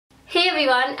Hey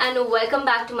everyone and welcome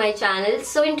back to my channel.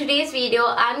 So in today's video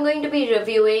I'm going to be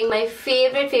reviewing my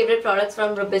favorite products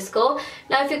from Rubisko.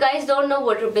 Now if you guys don't know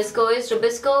what Rubisko is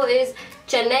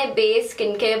Chennai based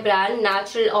skincare brand,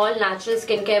 all natural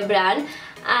skincare brand,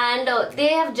 and they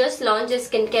have just launched a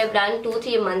skincare brand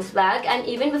 2-3 months back, and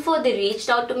even before they reached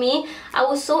out to me I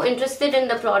was so interested in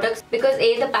the products because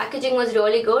A, the packaging was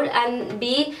really good, and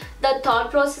B, the thought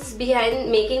process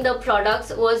behind making the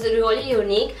products was really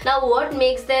unique. Now what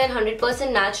makes their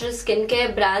 100% natural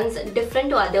skincare brands different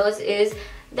to others is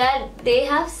that they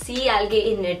have sea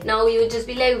algae in it. Now you just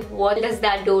be like, what does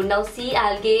that do? Now sea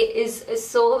algae is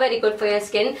so very good for your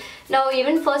skin. Now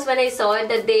even first when I saw it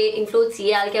that they include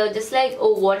sea algae, I was just like,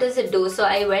 oh, what does it do? So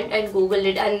I went and googled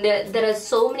it, and there are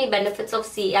so many benefits of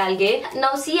sea algae.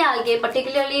 Now sea algae,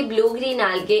 particularly blue-green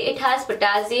algae, it has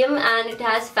potassium and it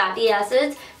has fatty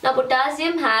acids. Now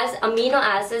potassium has amino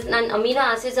acids, and amino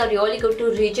acids are really good to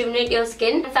rejuvenate your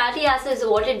skin. Fatty acids,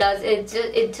 what it does,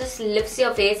 it just lifts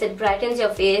your face, it brightens your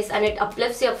face and it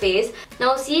uplifts your face.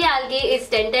 Now sea algae is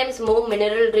 10 times more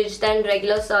mineral rich than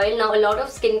regular soil. Now a lot of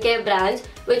skincare brands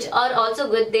which are also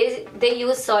good, they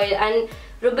use soil, and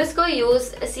Rubisko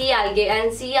use sea algae,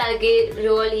 and sea algae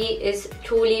really is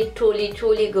truly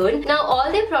good. Now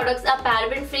all their products are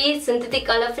paraben free, synthetic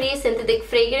color free, synthetic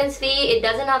fragrance free, it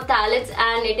doesn't have phthalates,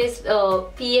 and it is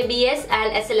PABS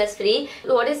and SLS free.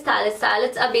 What is phthalates?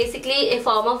 Phthalates are basically a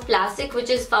form of plastic which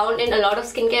is found in a lot of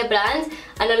skincare brands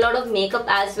and a lot of makeup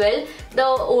as well. The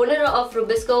owner of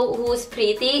Rubisko, who is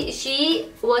Preeti, she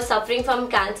was suffering from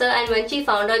cancer, and when she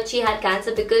found out she had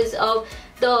cancer because of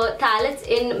the phthalates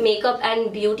in makeup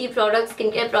and beauty products,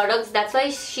 skincare products, that's why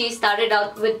she started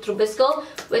out with Rubisko,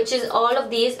 which is all of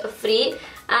these free,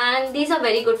 and these are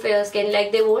very good for your skin.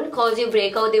 Like, they won't cause you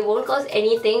breakout, they won't cause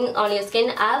anything on your skin.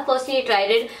 I have personally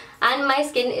tried it and my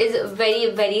skin is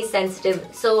very sensitive,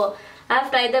 so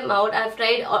I've tried them out. I've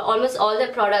tried almost all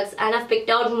the products and I've picked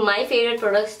out my favorite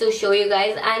products to show you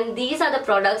guys, and these are the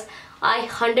products I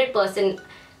 100%,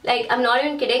 like, I'm not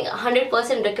even kidding,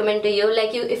 100% recommend to you.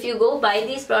 Like, if you go buy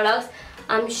these products,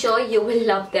 I'm sure you will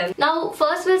love them. Now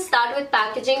first we'll start with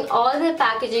packaging. All the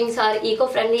packagings are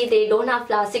eco-friendly, they don't have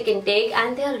plastic intake,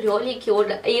 and they are really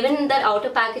cute. Even the outer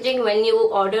packaging, when you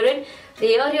order it,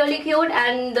 they are really cute,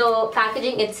 and the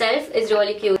packaging itself is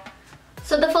really cute.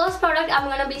 So the first product I'm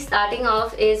gonna be starting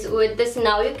off is with this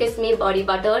Now You Kiss Me body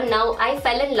butter. Now I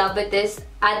fell in love with this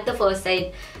at the first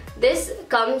sight. This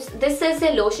is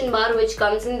a lotion bar which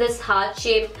comes in this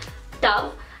heart-shaped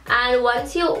tub, and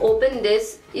once you open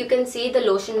this you can see the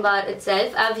lotion bar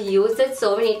itself. I've used it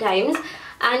so many times,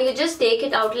 and you just take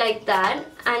it out like that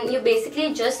and you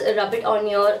basically just rub it on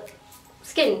your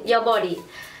skin, your body,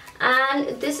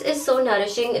 and this is so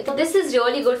nourishing. This is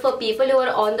really good for people who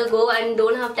are on the go and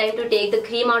don't have time to take the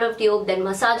cream out of tube, then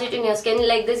massage it in your skin.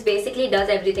 Like, this basically does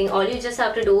everything. All you just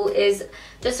have to do is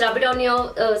just rub it on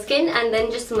your skin and then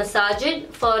just massage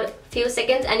it for a few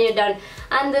seconds and you're done.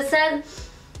 And this has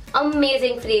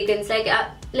amazing fragrance.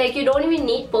 Like you don't even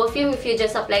need perfume if you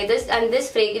just apply this, and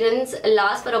this fragrance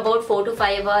lasts for about 4 to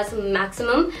 5 hours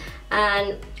maximum,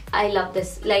 and I love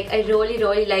this. Like, I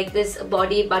really like this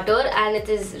body butter, and it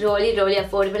is really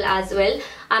affordable as well.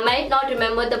 I might not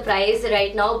remember the price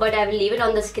right now, but I will leave it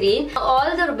on the screen.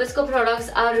 All the Rubisko products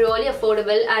are really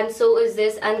affordable, and so is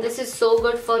this, and this is so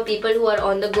good for people who are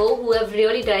on the go, who have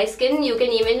really dry skin. You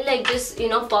can even like just, you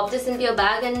know, pop this into your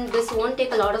bag and this won't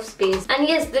take a lot of space. And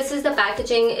yes, this is the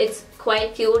packaging. It's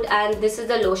quite cute, and this is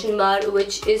the lotion bar,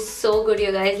 which is so good,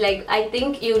 you guys. Like, I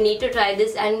think you need to try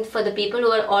this, and for the people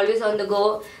who are always on the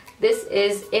go, this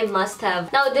is a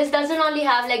must-have. Now this doesn't only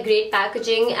have like great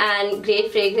packaging and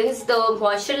great fragrance, the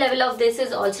moisture level of this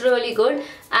is also really good,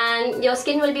 and your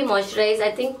skin will be moisturized,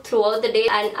 I think, throughout the day.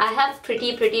 And I have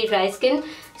pretty dry skin,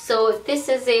 so this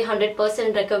is a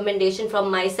 100% recommendation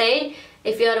from my side.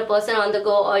 If you're a person on the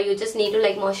go or you just need to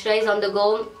like moisturize on the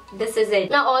go, this is it.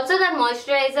 Now also, that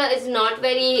moisturizer is not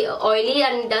very oily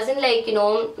and doesn't, like, you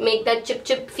know, make that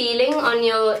chip feeling on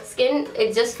your skin.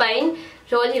 It's just fine.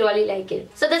 Really like it.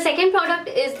 So the second product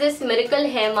is this Miracle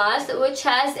Hair Mask, which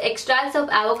has extracts of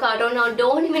avocado. Now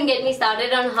don't even get me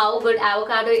started on how good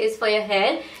avocado is for your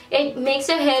hair. It makes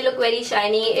your hair look very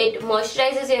shiny, it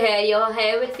moisturizes your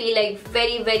hair will feel like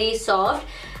very soft,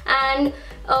 and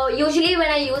usually when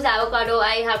I use avocado,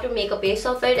 I have to make a paste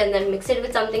of it and then mix it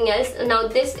with something else. Now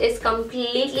this is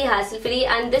completely hassle free,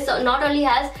 and this not only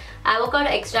has avocado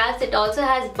extracts, it also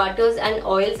has butters and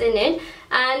oils in it,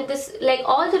 and this, like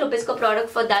all the Rubisko product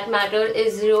for that matter,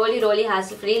 is really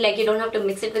hassle free. Like, you don't have to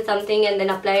mix it with something and then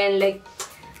apply and like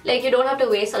Like, you don't have to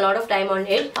waste a lot of time on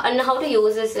it. And how to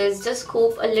use this is just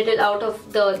scoop a little out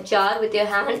of the jar with your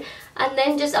hand and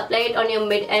then just apply it on your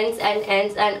mid ends and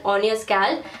ends and on your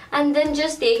scalp, and then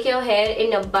just take your hair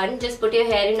in a bun. Just put your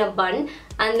hair in a bun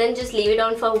and then just leave it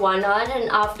on for 1 hour, and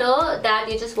after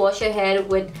that you just wash your hair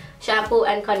with shampoo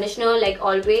and conditioner like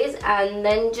always, and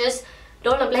then just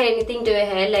don't apply anything to your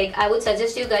hair. Like, I would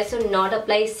suggest you guys to not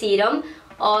apply serum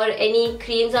or any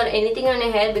creams or anything on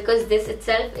your hair, because this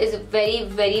itself is very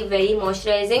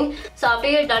moisturizing. So after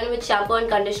you're done with shampoo and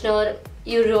conditioner,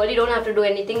 you really don't have to do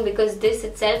anything, because this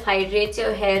itself hydrates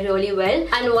your hair really well.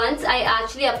 And once I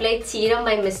actually applied serum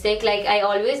by mistake. Like, I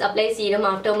always apply serum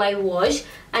after my wash,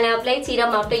 and I applied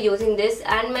serum after using this,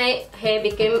 and my hair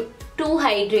became too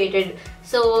hydrated.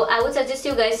 So I would suggest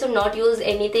you guys to not use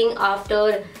anything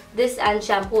after this and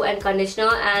shampoo and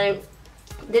conditioner. And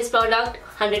this product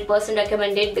 100%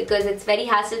 recommended, because it's very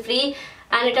hassle free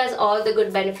and it has all the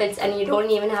good benefits, and you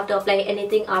don't even have to apply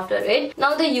anything after it.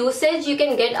 Now, the usage you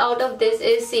can get out of this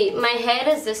is, see, my hair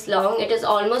is this long, it is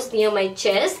almost near my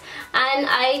chest, and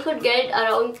I could get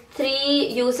around 3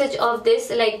 usage of this,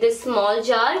 like this small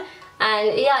jar.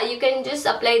 And yeah, you can just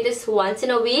apply this once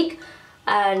in a week,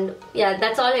 and yeah,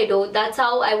 that's all I do. That's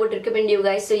how I would recommend you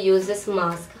guys to use this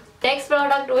mask. Next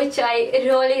product which I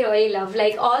really love,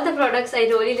 like all the products I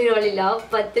really love,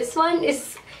 but this one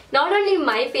is not only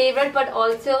my favorite but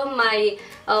also my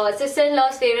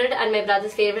sister-in-law's favorite and my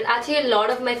brother's favorite, actually a lot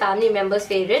of my family members'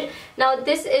 favorite. Now,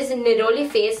 this is Neroli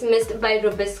face mist by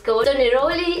Rubisko. So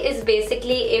Neroli is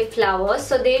basically a flower,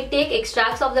 so they take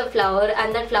extracts of the flower,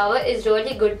 and that flower is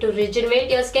really good to regenerate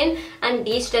your skin and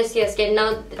de-stress your skin.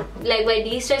 Now, like, by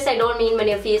de-stress I don't mean when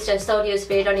you feel stressed out you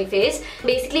spray it on your face.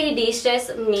 Basically,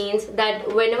 de-stress means that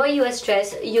whenever you are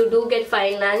stressed, you do get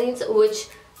fine lines, which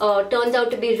turns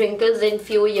out to be wrinkles in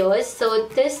few years. So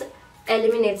this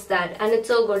eliminates that, and it's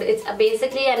so good. It's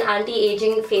basically an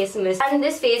anti-aging face mist, and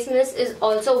this face mist is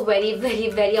also very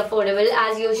affordable.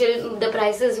 As usual, the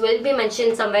prices will be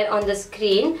mentioned somewhere on the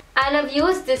screen. And I've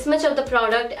used this much of the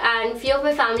product, and few of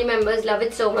my family members love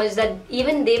it so much that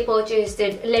even they purchased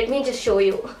it. Let me just show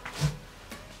you.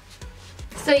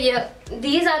 So yeah,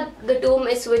 these are the 2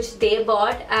 mists which they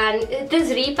bought, and it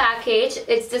is repackaged.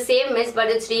 It's the same mist but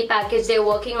it's repackaged. They're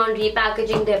working on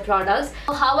repackaging their products.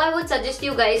 How I would suggest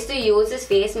you guys to use this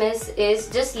face mist is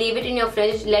just leave it in your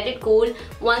fridge, let it cool.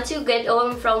 Once you get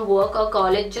home from work or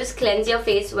college, just cleanse your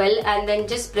face well, and then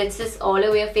just spritz this all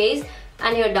over your face,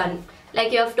 and you're done.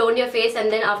 Like, you have toned your face,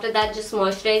 and then after that just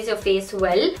moisturize your face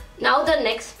well. Now the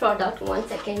next product, one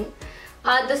second,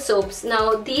 are the soaps.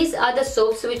 Now, these are the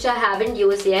soaps which I haven't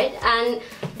used yet, and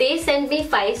they sent me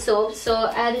 5 soaps, so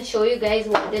I'll show you guys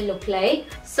what they look like.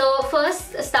 So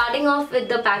first, starting off with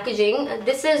the packaging,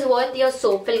 this is what your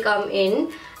soap will come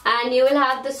in, and you will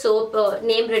have the soap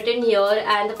name written here,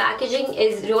 and the packaging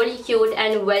is really cute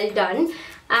and well done.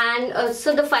 And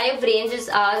so the 5 ranges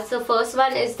are, so first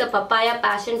one is the papaya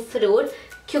passion fruit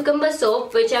cucumber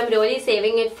soap, which I'm really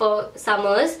saving it for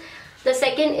summers. The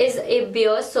second is a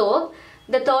beer soap.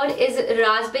 The third is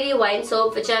raspberry wine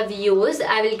soap, which I've used.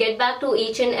 I will get back to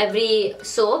each and every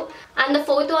soap. And the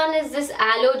fourth one is this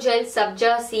aloe gel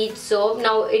sabja seed soap.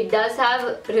 Now, it does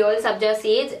have real sabja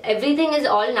seeds. Everything is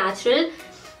all natural.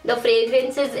 The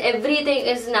fragrances, everything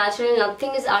is natural.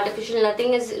 Nothing is artificial.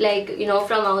 Nothing is like, you know,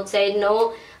 from outside.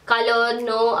 No color,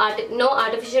 no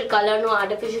artificial color, no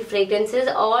artificial fragrances.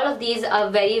 All of these are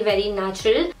very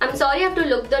natural. I'm sorry I have to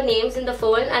look the names in the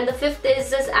phone. And the fifth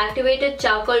is this activated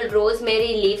charcoal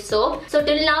rosemary leaf soap. So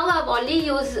till now I've only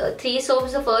used 3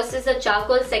 soaps. The first is the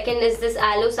charcoal, second is this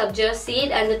aloe sabja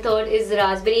seed, and the third is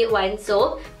raspberry wine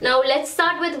soap. Now let's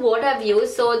start with what I've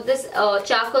used. So this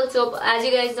charcoal soap, as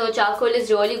you guys know, charcoal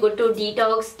is really good to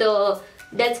detox the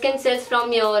dead skin cells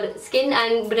from your skin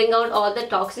and bring out all the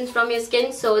toxins from your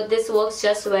skin. So this works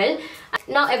just well.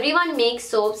 Now, everyone makes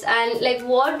soaps, and like,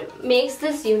 what makes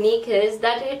this unique is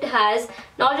that it has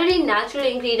not only natural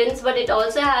ingredients, but it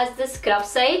also has this scrub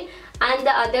side, and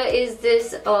the other is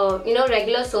this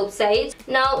regular soap side.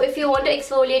 Now, if you want to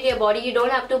exfoliate your body, you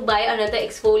don't have to buy another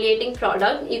exfoliating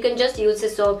product. You can just use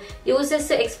this soap. Use this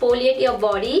to exfoliate your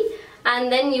body,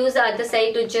 and then use the other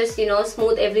side to just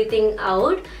smooth everything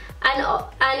out.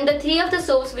 And the 3 of the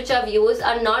soaps which I've used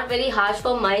are not very harsh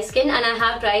for my skin, and I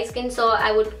have dry skin, so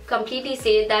I would completely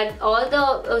say that all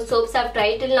the soaps I've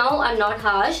tried till now are not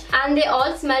harsh, and they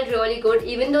all smell really good.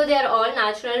 Even though they are all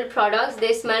natural products,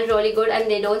 they smell really good and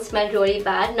they don't smell really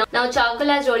bad. Now charcoal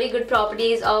has really good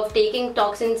properties of taking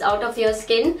toxins out of your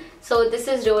skin. so this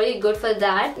is really good for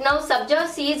that. Now sabja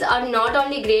seeds are not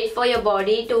only great for your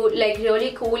body to like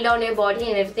really cool down your body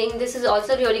and everything, this is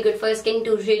also really good for your skin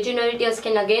to regenerate your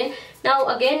skin again. Now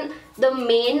again, the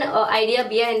main idea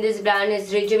behind this brand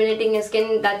is rejuvenating your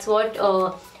skin. That's what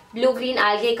blue green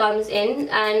algae comes in,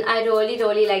 and I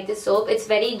really like this soap. It's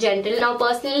very gentle. Now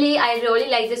personally, I really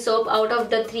like this soap out of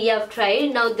the 3 I've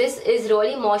tried. Now this is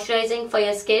really moisturizing for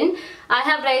your skin. I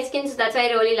have dry skin, so that's why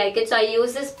I really like it. So I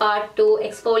use this part to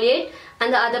exfoliate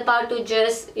and the other part to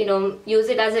just, you know, use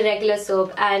it as a regular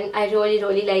soap, and I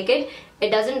really like it. It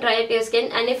doesn't dry up your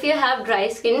skin, and if you have dry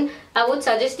skin, I would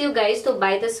suggest you guys to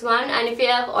buy this one, and if you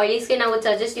have oily skin, I would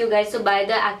suggest you guys to buy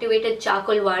the activated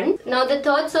charcoal one. Now the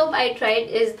third soap I tried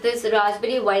is this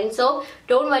raspberry wine soap.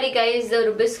 Don't worry guys, the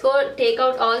Rubisko take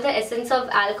out all the essence of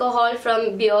alcohol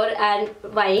from beer and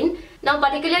wine. Now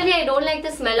particularly I don't like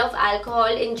the smell of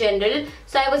alcohol in general,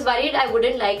 so I was worried I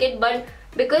wouldn't like it, but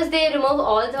because they remove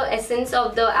all the essence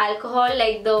of the alcohol,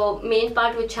 like the main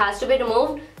part which has to be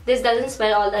removed, this doesn't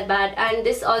smell all that bad, and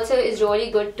this also is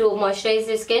really good to moisturize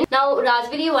the skin. Now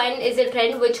raspberry wine is a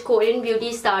trend which Korean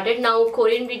beauty started. Now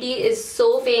Korean beauty is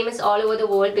so famous all over the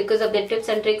world because of their tips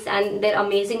and tricks and their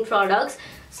amazing products.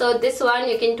 So this one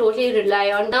you can totally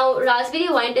rely on. Now raspberry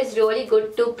wine is really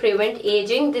good to prevent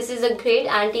aging. This is a great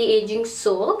anti-aging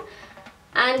soap,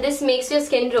 and this makes your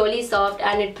skin really soft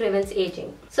and it prevents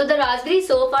aging. So the raspberry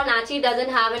soap one actually doesn't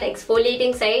have an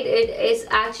exfoliating side. It is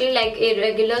actually like a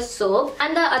regular soap.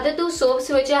 And the other 2 soaps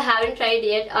which I haven't tried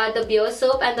yet are the beer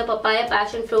soap and the papaya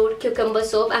passion fruit cucumber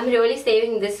soap. I'm really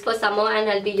saving this for summer, and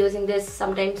I'll be using this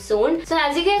sometime soon. So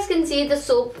as you guys can see, the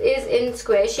soap is in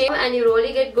square shape, and you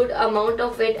really get good amount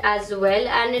of it as well,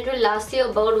 and it will last you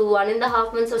about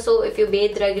 1.5 months or so if you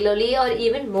bathe regularly, or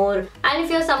even more. And if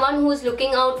you're someone who's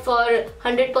looking out for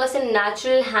 100%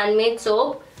 natural handmade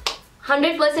soap,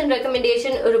 100%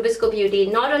 recommendation Rubisko Beauty.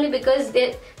 Not only because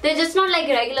they're just not like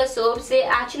regular soaps, they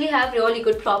actually have really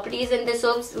good properties in the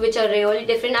soaps which are really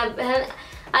different.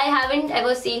 I haven't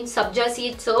ever seen sabja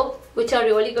seed soap which are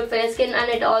really good for your skin, and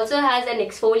it also has an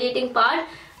exfoliating part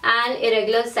and a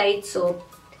regular side soap.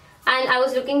 And I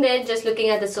was looking there, just looking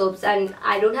at the soaps, and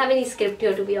I don't have any script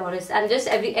here to be honest. I'm just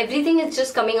everything is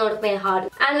just coming out of my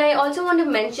heart. And I also want to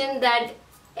mention that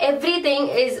everything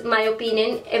is my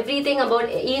opinion. Everything about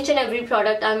each and every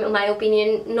product my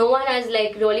opinion. No one has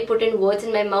like really put in words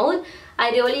in my mouth.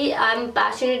 I really am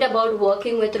passionate about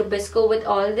working with Rubisko with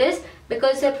all this,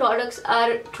 because their products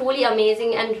are truly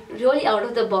amazing and really out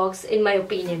of the box in my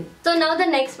opinion. So now the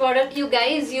next product, you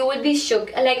guys, you will be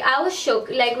shook. Like I was shook.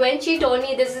 Like when she told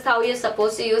me this is how you're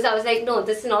supposed to use, I was like, no,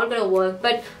 this is not gonna work.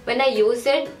 But when I used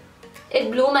it, it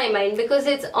blew my mind, because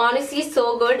it's honestly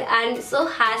so good and so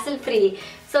hassle free.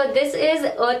 So this is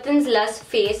Earthen's Lust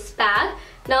face pack.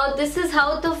 Now this is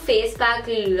how the face pack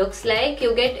looks like.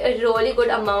 You get a really good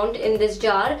amount in this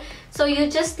jar. So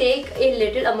you just take a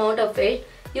little amount of it.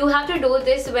 You have to do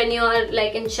this when you are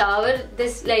like in shower.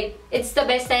 This like, it's the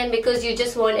best time because you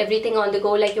just want everything on the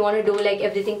go. Like you want to do like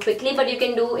everything quickly, but you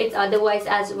can do it otherwise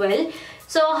as well.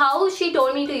 So how she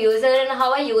told me to use it and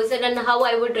how I use it and how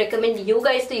I would recommend you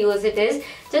guys to use it is,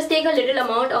 just take a little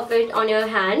amount of it on your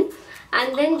hand,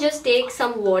 and then just take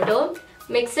some water,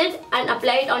 mix it and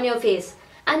apply it on your face.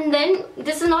 And then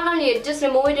this is not only it, just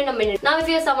remove it in a minute. Now if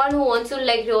you're someone who wants to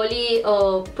like really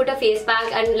put a face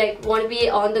pack and like want to be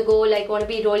on the go, like want to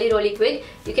be really quick,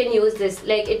 you can use this.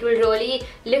 Like it will really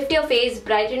lift your face,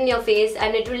 brighten your face,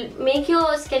 and it will make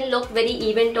your skin look very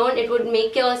even toned. It would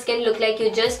make your skin look like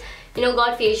you just, you know,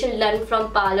 got facial done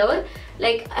from parlor.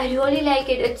 Like I really like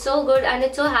it. It's so good and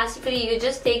it's so hassle free. You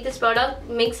just take this product,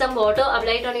 mix some water,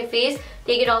 apply it on your face,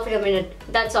 take it off in a minute.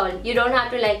 That's all. You don't have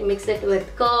to like mix it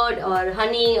with curd or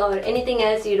honey or anything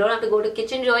else. You don't have to go to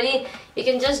kitchen really. You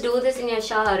can just do this in your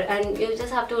shower, and you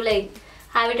just have to like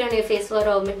have it on your face for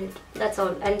a minute. That's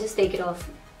all, and just take it off.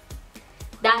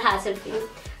 That hassle free.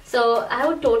 So I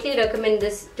would totally recommend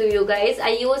this to you guys.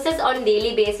 I use this on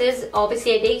daily basis.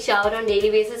 Obviously I take shower on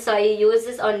daily basis, so I use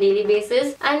this on daily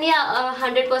basis. And yeah,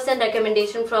 100%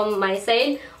 recommendation from my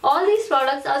side. All these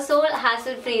products are so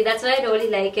hassle free. That's why I really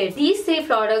like it. These 3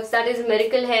 products, that is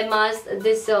Miracle Hair Mask,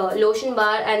 this lotion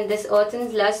bar, and this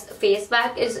Earthen's Lust face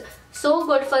pack, is so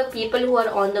good for people who are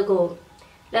on the go.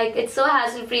 Like it's so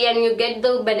hassle free and you get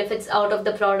the benefits out of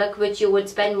the product which you would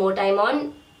spend more time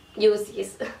on. Use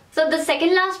these. So the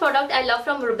second last product I love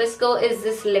from Rubisko is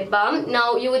this lip balm.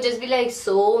 Now you would just be like,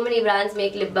 so many brands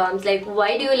make lip balms, like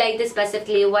why do you like this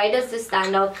specifically, why does this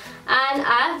stand out? And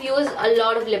I've used a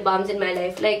lot of lip balms in my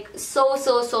life, like so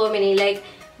many. Like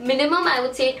minimum I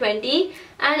would say 20,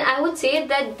 and I would say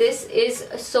that this is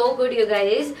so good, you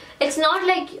guys. It's not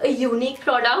like a unique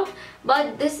product,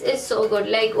 but this is so good.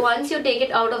 Like once you take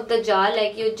it out of the jar,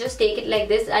 like you just take it like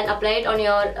this and apply it on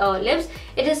your lips.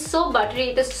 It is so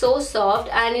buttery, it is so soft,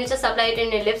 and you just apply it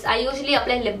in your lips. I usually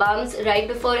apply lip balms right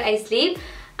before I sleep,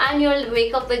 and you'll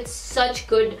wake up with such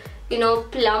good, you know,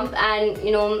 plump and,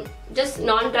 you know, just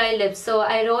non-dry lips. So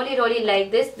I really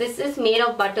like this. This is made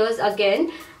of butters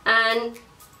again, and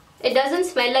it doesn't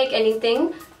smell like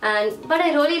anything, but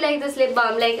I really like this lip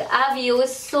balm. Like I've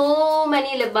used so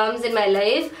many lip balms in my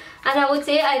life, and I would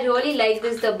say I really like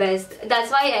this the best.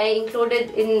 That's why I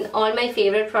included in all my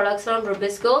favorite products from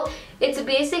Rubisko. It's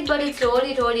basic, but it's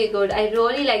really good. I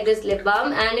really like this lip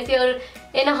balm, and if you're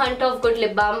in a hunt of good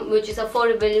lip balm which is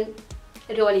affordable,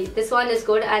 really this one is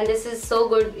good, and this is so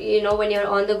good, you know, when you're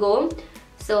on the go.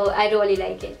 So I really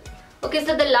like it. Okay,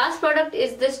 so the last product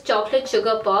is this chocolate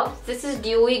sugar pops. This is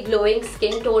dewy glowing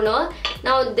skin toner.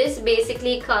 Now this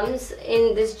basically comes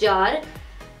in this jar.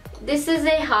 This is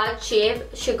a heart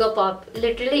shaped sugar pop.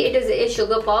 Literally it is a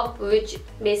sugar pop which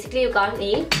basically you can't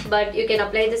eat, but you can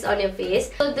apply this on your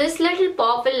face. So this little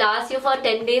pop will last you for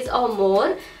 10 days or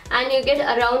more, and you get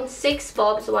around 6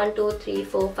 pops. 1 2 3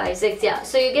 4 5 6, yeah,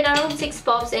 so you get around 6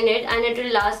 pops in it, and it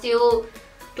will last you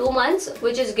 2 months,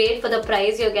 which is great for the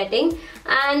price you're getting.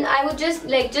 And I would just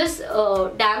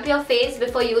damp your face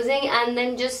before using, and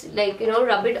then just like, you know,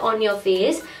 rub it on your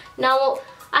face. Now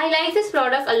I like this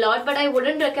product a lot, but I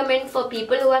wouldn't recommend for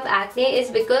people who have acne, is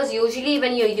because usually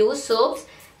when you use soaps,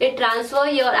 it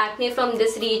transfers your acne from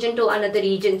this region to another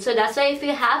region. So that's why if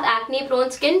you have acne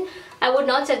prone skin, I would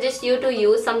not suggest you to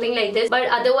use something like this, but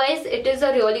otherwise it is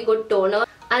a really good toner.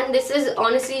 And this is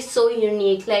honestly so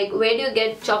unique. Like, where do you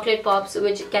get chocolate pops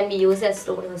which can be used as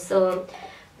toners? So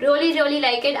really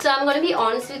like it. So I'm gonna be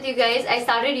honest with you guys, I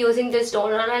started using this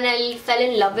toner and I fell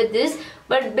in love with this,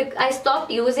 but I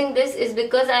stopped using this is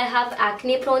because I have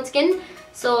acne prone skin.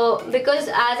 So because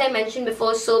as I mentioned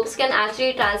before, soaps can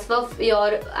actually transfer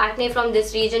your acne from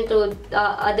this region to the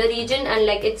other region, and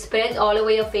like it spreads all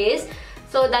over your face.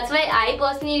 So that's why I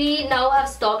personally now have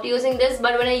stopped using this,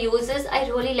 but when I use this, I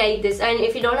really like this. And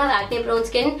if you don't have acne prone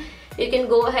skin, you can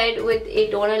go ahead with a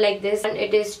toner like this, and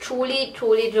it is truly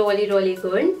really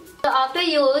good. So after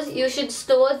use, you should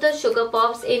store the sugar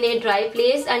pops in a dry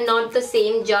place and not the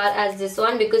same jar as this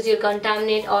one, because you'll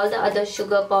contaminate all the other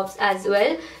sugar pops as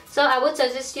well. So I would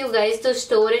suggest you guys to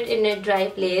store it in a dry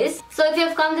place. So if you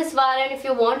have come this far and if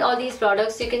you want all these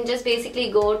products, you can just basically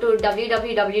go to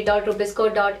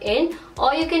www.rubisko.in,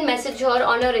 or you can message her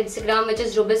on her Instagram, which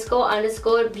is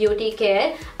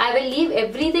Rubisko_beautycare. I will leave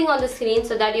everything on the screen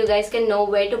so that you guys can know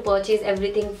where to purchase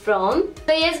everything from.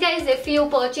 So yes guys, if you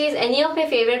purchase any of my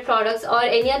favorite products or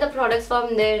any other products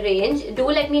from their range, do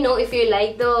let me know if you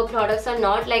like the products or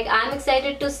not. Like, I'm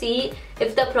excited to see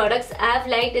if the products I've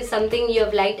liked is something you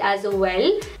have liked as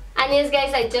well. And yes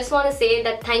guys, I just want to say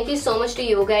that thank you so much to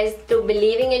you guys to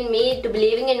believing in me, to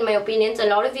believing in my opinions. A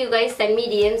lot of you guys send me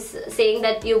DMs saying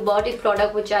that you bought a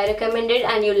product which I recommended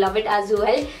and you love it as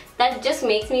well. That just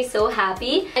makes me so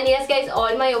happy. And yes guys,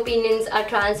 all my opinions are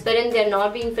transparent. They're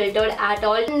not being filtered at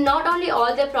all. Not only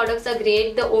all their products are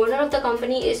great, the owner of the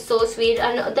company is so sweet,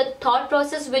 and the thought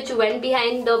process which went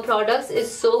behind the products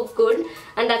is so good,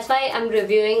 and that's why I'm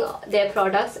reviewing their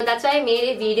products. And that's why I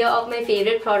made a video of my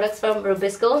favorite products from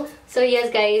Rubisko. So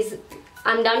yes guys,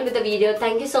 I'm done with the video.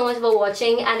 Thank you so much for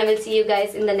watching, and I will see you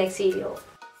guys in the next video.